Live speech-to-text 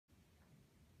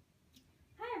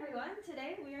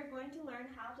Today we are going to learn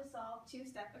how to solve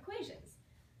two-step equations.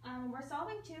 We're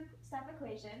solving two-step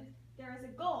equations. There is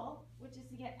a goal, which is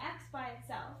to get x by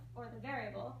itself, or the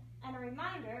variable, and a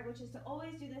reminder, which is to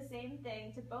always do the same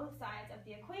thing to both sides of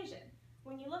the equation.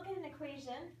 When you look at an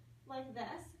equation like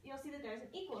this, you'll see that there's an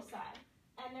equal sign.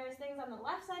 And there's things on the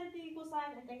left side of the equal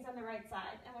sign and things on the right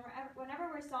side. And whenever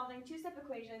we're solving two-step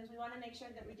equations, we want to make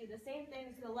sure that we do the same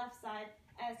thing to the left side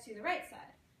as to the right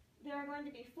side. There are going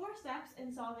to be 4 steps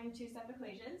in solving two-step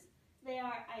equations. They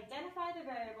are identify the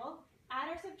variable,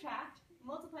 add or subtract,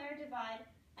 multiply or divide,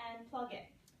 and plug in.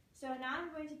 So now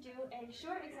I'm going to do a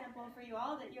short example for you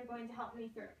all that you're going to help me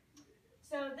through.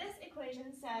 So this equation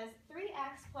says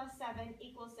 3x plus 7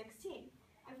 equals 16.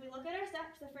 If we look at our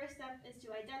steps, the first step is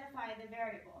to identify the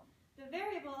variable. The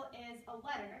variable is a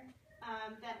letter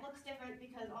that looks different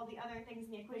because all the other things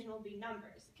in the equation will be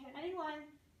numbers. Can anyone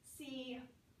see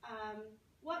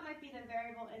what might be the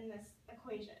variable in this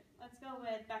equation? Let's go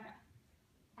with Becca.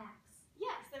 X.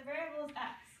 Yes, the variable is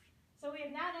x. So we have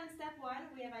now done step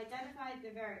 1, we have identified the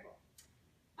variable.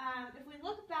 If we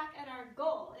look back at our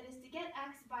goal, it is to get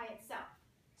x by itself.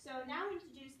 So now we need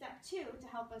to do step 2 to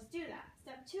help us do that.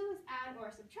 Step 2 is add or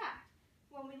subtract.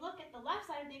 When we look at the left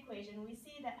side of the equation, we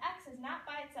see that x is not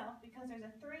by itself because there's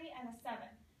a 3 and a 7.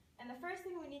 And the first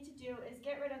thing we need to do is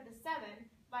get rid of the 7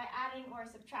 by adding or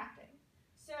subtracting.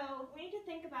 So we need to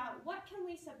think about what can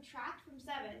we subtract from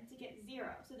 7 to get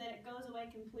 0 so that it goes away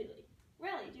completely.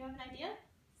 Really, do you have an idea?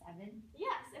 7.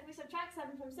 Yes, if we subtract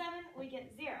 7 from 7, we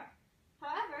get 0.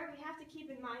 However, we have to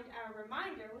keep in mind our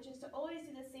reminder, which is to always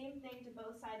do the same thing to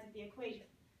both sides of the equation.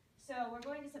 So we're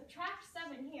going to subtract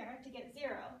 7 here to get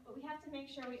 0, but we have to make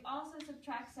sure we also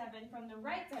subtract 7 from the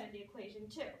right side of the equation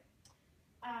too.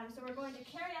 So we're going to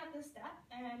carry out this step,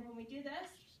 and when we do this,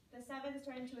 the 7's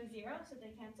turn into a 0, so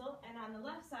they cancel, and on the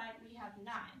left side we have 9.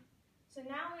 So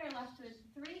now we are left with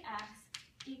 3x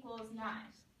equals 9.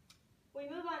 We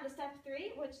move on to step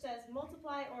 3, which says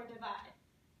multiply or divide.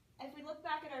 If we look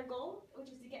back at our goal,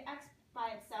 which is to get x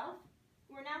by itself,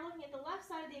 we're now looking at the left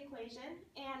side of the equation,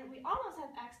 and we almost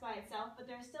have x by itself, but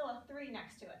there's still a 3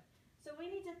 next to it. So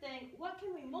we need to think, what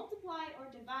can we multiply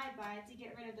or divide by to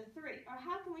get rid of the 3? Or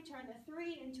how can we turn the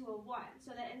 3 into a 1,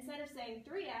 so that instead of saying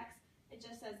 3x, it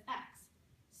just says x.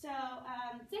 So,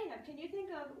 Zainab, can you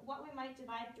think of what we might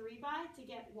divide 3 by to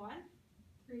get 1?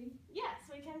 3. Yes,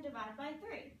 we can divide by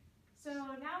 3. So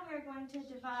now we're going to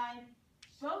divide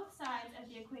both sides of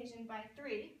the equation by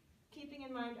 3, keeping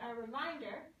in mind our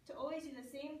reminder to always do the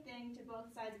same thing to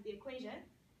both sides of the equation.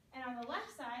 And on the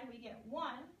left side, we get 1,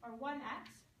 or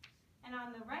 1x. And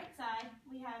on the right side,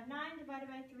 we have 9 divided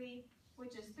by 3,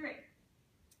 which is 3.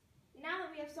 Now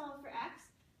that we have solved for x,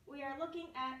 we are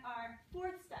looking at our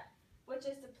 4th step, which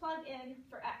is to plug in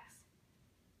for x.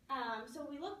 So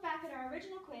we look back at our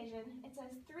original equation. It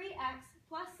says 3x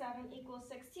plus 7 equals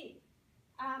 16.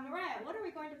 Mariah, what are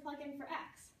we going to plug in for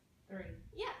x? 3.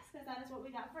 Yes, because that is what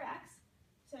we got for x.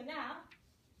 So now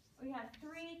we have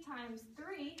 3 times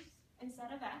 3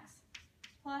 instead of x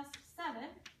plus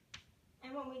 7.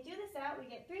 And when we do this out, we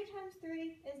get 3 times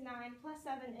 3 is 9 plus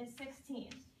 7 is 16.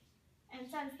 And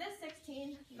since this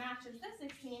 16 matches this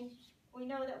 16, we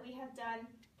know that we have done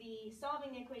the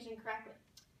solving the equation correctly.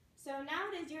 So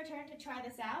now it is your turn to try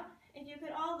this out. If you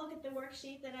could all look at the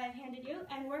worksheet that I've handed you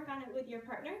and work on it with your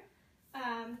partner.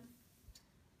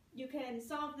 You can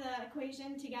solve the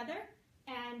equation together,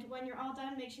 and when you're all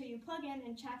done, make sure you plug in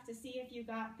and check to see if you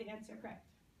got the answer correct.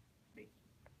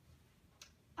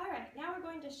 Alright, now we're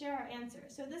going to share our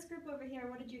answers. So this group over here,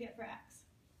 what did you get for x?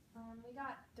 We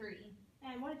got 3.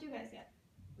 And what did you guys get?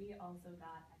 We also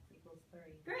got x equals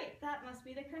 3. Great, that must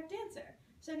be the correct answer.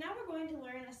 So now we're going to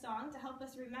learn a song to help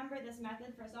us remember this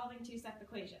method for solving two-step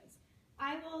equations.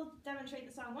 I will demonstrate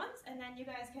the song once, and then you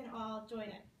guys can all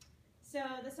join in. So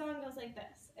the song goes like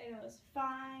this. It goes,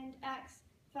 find x,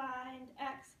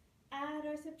 add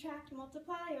or subtract,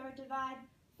 multiply or divide,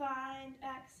 find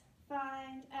x,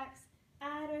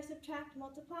 add or subtract,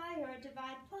 multiply or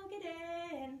divide, plug it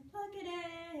in,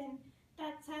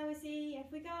 that's how we see if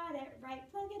we got it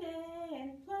right, plug it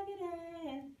in,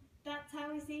 that's how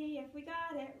we see if we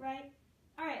got it right.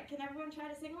 Alright, can everyone try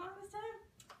to sing along this time?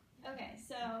 Okay,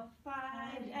 so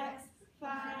find x,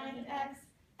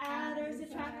 add or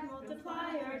subtract,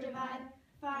 multiply or divide,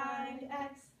 find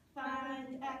x,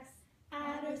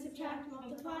 add or subtract,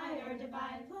 multiply or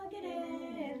divide, plug it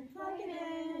in,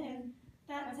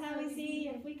 that's how we see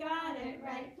if we got it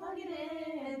right, plug it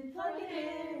in,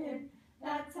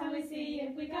 that's how we see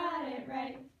if we got it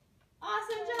right.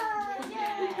 Awesome job!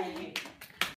 Yay!